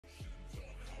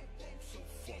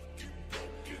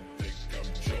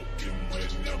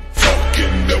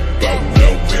about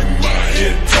love in my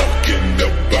head, talking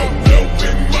about love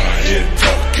in my head,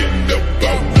 talking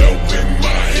about love in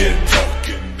my head,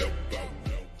 talking about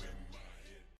love in my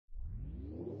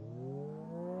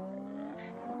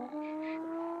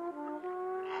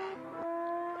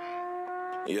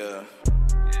head. Yeah.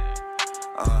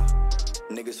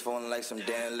 Niggas falling like some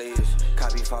damn leaves.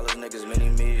 Copy follows niggas many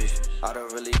me's. I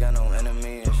don't really got no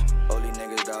enemies. Only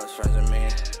niggas that was friends with me.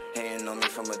 Hating on me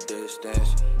from a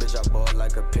distance. Bitch, I bought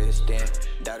like a piston.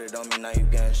 Doubted on me, now you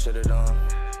getting shitted on.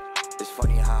 It's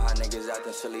funny how niggas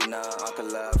acting silly now. I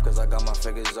could laugh cause I got my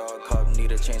figures all cup.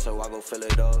 Need a chain so I go fill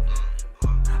it up.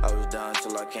 I was down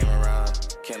till I came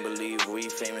around. Can't believe we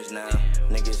famous now.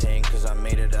 Niggas hating cause I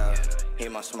made it out.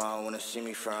 Hate my smile, wanna see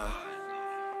me frown.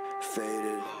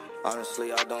 Faded.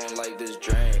 Honestly, I don't like this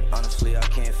drink. Honestly, I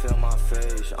can't feel my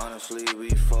face. Honestly, we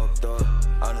fucked up.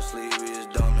 Honestly, we is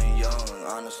dumb and young.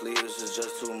 Honestly, this is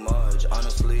just too much.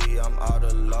 Honestly, I'm out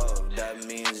of love. That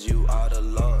means you out of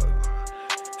luck.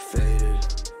 Faded.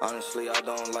 Honestly, I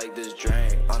don't like this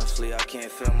drink. Honestly, I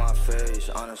can't feel my face.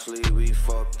 Honestly, we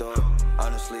fucked up.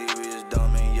 Honestly, we is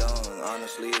dumb and young.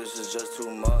 Honestly, this is just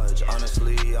too much.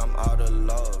 Honestly, I'm out of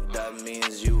love. That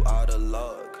means you out of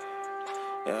luck.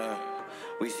 Yeah.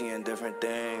 We seeing different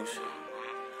things.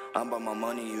 I'm about my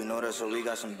money, you know that, so we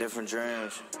got some different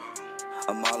dreams.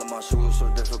 I'm all in my shoes, so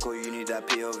difficult, you need that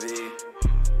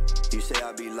POV. You say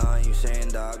I be lying, you saying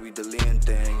that I be deleting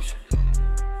things.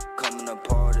 Coming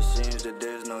apart, it seems that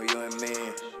there's no you and me.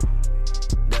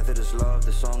 Death of this love,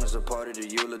 the song is a part of the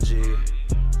eulogy.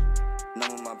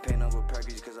 None of my pain over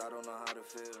purpose, cause I don't know how to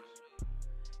feel.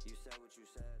 You said what you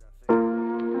said, I feel.